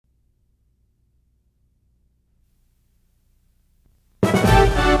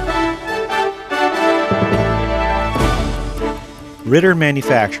Ritter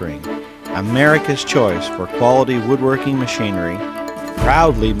Manufacturing, America's choice for quality woodworking machinery,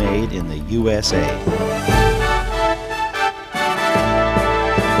 proudly made in the USA.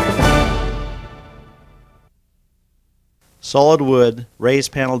 Solid wood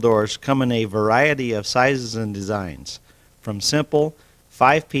raised panel doors come in a variety of sizes and designs, from simple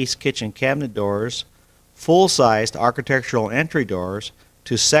 5-piece kitchen cabinet doors, full-sized architectural entry doors,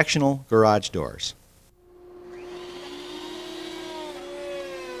 to sectional garage doors.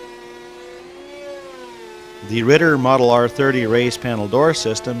 The Ritter Model R30 raised panel door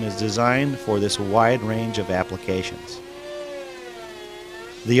system is designed for this wide range of applications.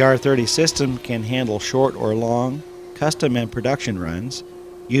 The R30 system can handle short or long, custom and production runs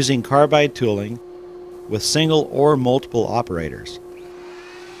using carbide tooling with single or multiple operators.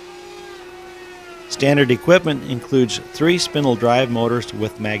 Standard equipment includes 3 spindle drive motors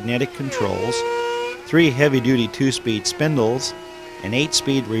with magnetic controls, 3 heavy-duty 2-speed spindles, an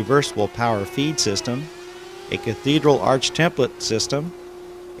 8-speed reversible power feed system, a cathedral arch template system,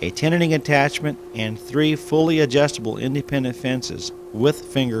 a tenon attachment, and 3 fully adjustable independent fences with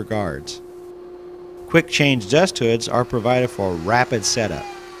finger guards. Quick change dust hoods are provided for rapid setup.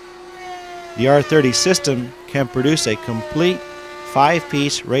 The R30 system can produce a complete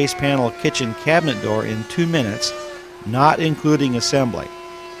 5-piece raised panel kitchen cabinet door in 2 minutes, not including assembly.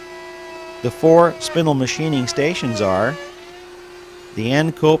 The 4 spindle machining stations are the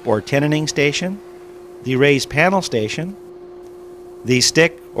end cope or tenoning station, the raised panel station, the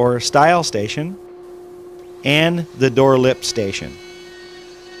stick or stile station, and the door lip station.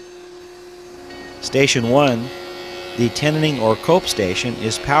 Station 1, the tenoning or cope station,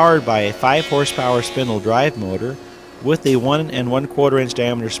 is powered by a 5 horsepower spindle drive motor with a 1 1/4 inch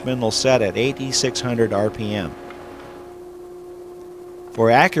diameter spindle set at 8600 RPM. For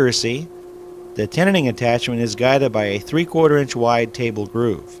accuracy, the tenoning attachment is guided by a 3/4 inch wide table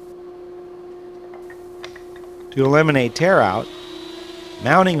groove. To eliminate tear out,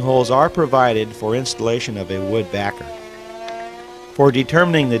 mounting holes are provided for installation of a wood backer. For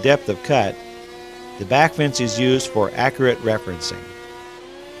determining the depth of cut, the back fence is used for accurate referencing.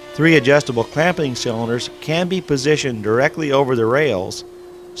 3 adjustable clamping cylinders can be positioned directly over the rails,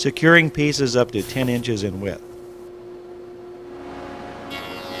 securing pieces up to 10 inches in width.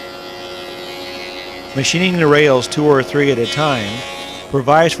 Machining the rails 2 or 3 at a time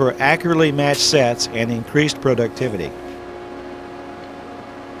provides for accurately matched sets and increased productivity.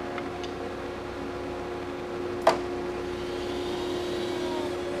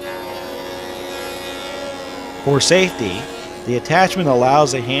 For safety, the attachment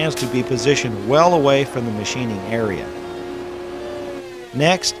allows the hands to be positioned well away from the machining area.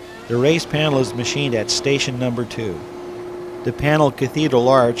 Next, the raised panel is machined at station number 2. The panel cathedral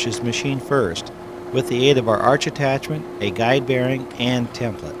arch is machined first, with the aid of our arch attachment, a guide bearing, and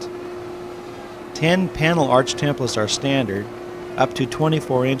template. 10 panel arch templates are standard, up to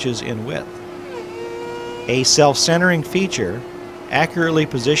 24 inches in width. A self-centering feature accurately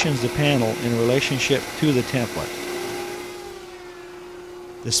positions the panel in relationship to the template.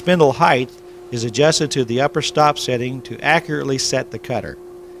 The spindle height is adjusted to the upper stop setting to accurately set the cutter.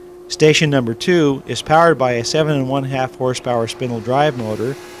 Station number 2 is powered by a 7 1/2 horsepower spindle drive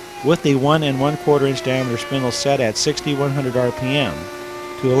motor with the 1 1/4 inch diameter spindle set at 6100 RPM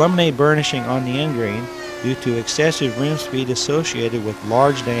to eliminate burnishing on the end grain due to excessive rim speed associated with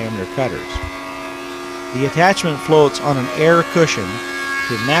large diameter cutters. The attachment floats on an air cushion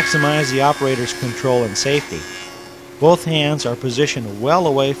to maximize the operator's control and safety. Both hands are positioned well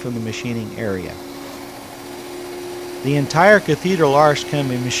away from the machining area. The entire cathedral arch can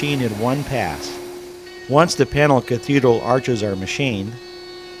be machined in one pass. Once the panel cathedral arches are machined,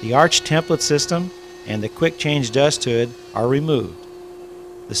 the arch template system and the quick change dust hood are removed.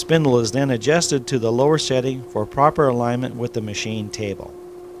 The spindle is then adjusted to the lower setting for proper alignment with the machine table.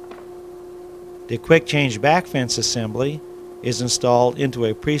 The quick change back fence assembly is installed into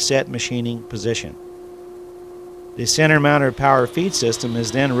a preset machining position. The center mounted power feed system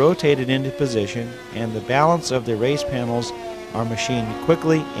is then rotated into position, and the balance of the raised panels are machined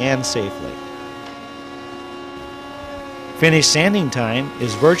quickly and safely. Finished sanding time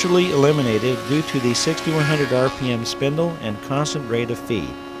is virtually eliminated due to the 6100 RPM spindle and constant rate of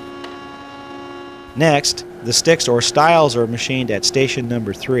feed. Next, the sticks or stiles are machined at station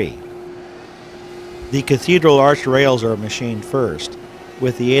number 3. The cathedral arch rails are machined first,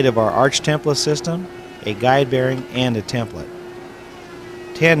 with the aid of our arch template system, a guide bearing, and a template.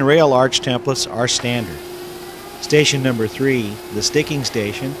 10 rail arch templates are standard. Station number 3, the sticking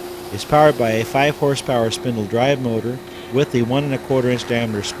station, is powered by a 5 horsepower spindle drive motor with the 1 1/4 inch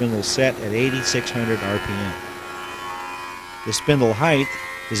diameter spindle set at 8600 RPM. The spindle height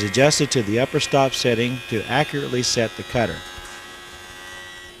is adjusted to the upper stop setting to accurately set the cutter.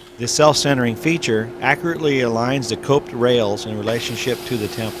 The self-centering feature accurately aligns the coped rails in relationship to the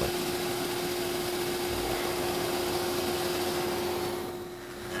template.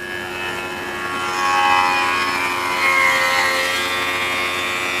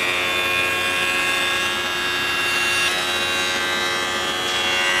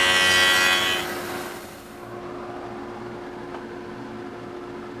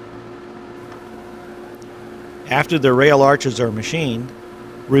 After the rail arches are machined,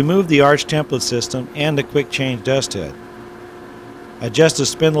 remove the arch template system and the quick change dust hood. Adjust the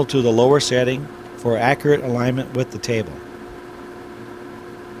spindle to the lower setting for accurate alignment with the table.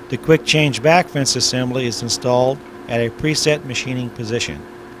 The quick change back fence assembly is installed at a preset machining position.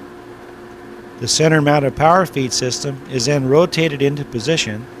 The center mounted power feed system is then rotated into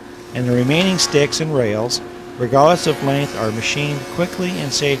position, and the remaining sticks and rails, regardless of length, are machined quickly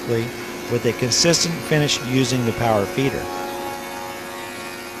and safely with a consistent finish using the power feeder.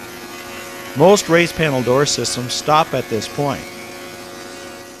 Most raised panel door systems stop at this point.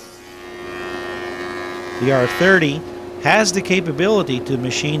 The R30 has the capability to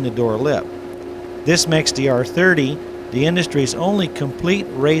machine the door lip. This makes the R30 the industry's only complete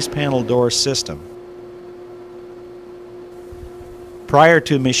raised panel door system. Prior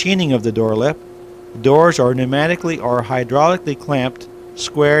to machining of the door lip, doors are pneumatically or hydraulically clamped,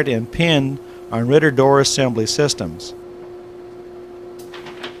 squared, and pinned on Ritter door assembly systems.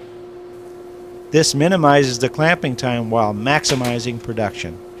 This minimizes the clamping time while maximizing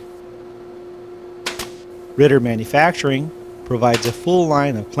production. Ritter Manufacturing provides a full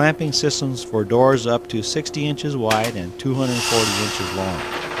line of clamping systems for doors up to 60 inches wide and 240 inches long.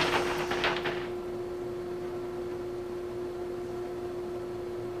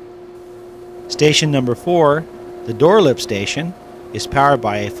 Station number 4, the door lip station, is powered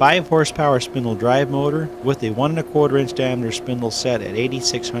by a 5 horsepower spindle drive motor with a 1 1/4 inch diameter spindle set at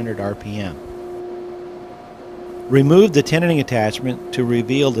 8600 RPM. Remove the tenon attachment to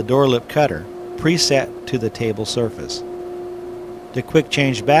reveal the door lip cutter, preset to the table surface. The quick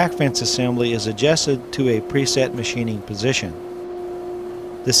change back fence assembly is adjusted to a preset machining position.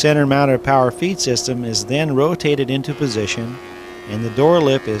 The center mounted power feed system is then rotated into position, and the door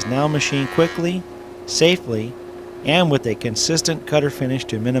lip is now machined quickly, safely, and with a consistent cutter finish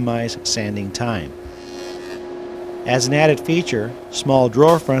to minimize sanding time. As an added feature, small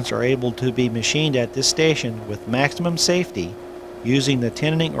drawer fronts are able to be machined at this station with maximum safety using the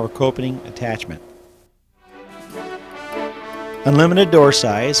tenoning or copening attachment. Unlimited door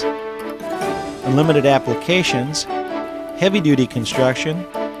size, unlimited applications, heavy-duty construction,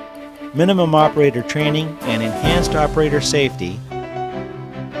 minimum operator training, and enhanced operator safety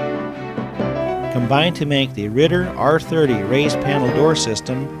combine to make the Ritter R30 raised panel door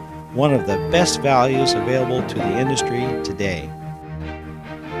system one of the best values available to the industry today.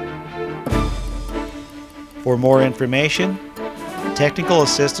 For more information, technical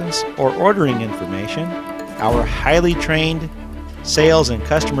assistance, or ordering information, our highly trained sales and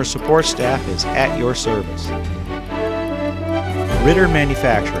customer support staff is at your service. Ritter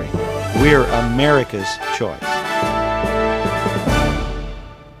Manufacturing. We're America's choice.